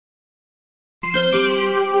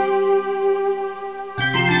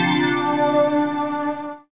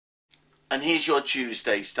And here's your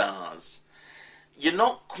Tuesday stars. You're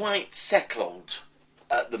not quite settled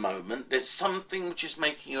at the moment. There's something which is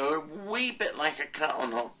making you a wee bit like a cat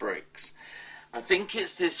on hot bricks. I think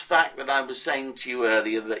it's this fact that I was saying to you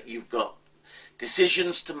earlier, that you've got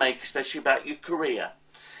decisions to make, especially about your career.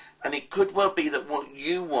 And it could well be that what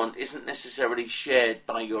you want isn't necessarily shared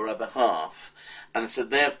by your other half. And so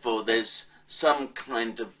therefore there's some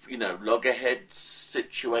kind of, loggerhead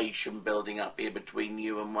situation building up here between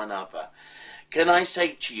you and one other. Can I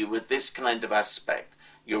say to you, with this kind of aspect,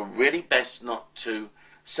 you're really best not to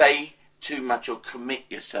say too much or commit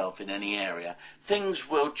yourself in any area. Things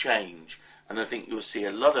will change, and I think you'll see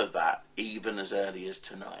a lot of that even as early as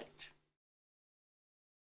tonight.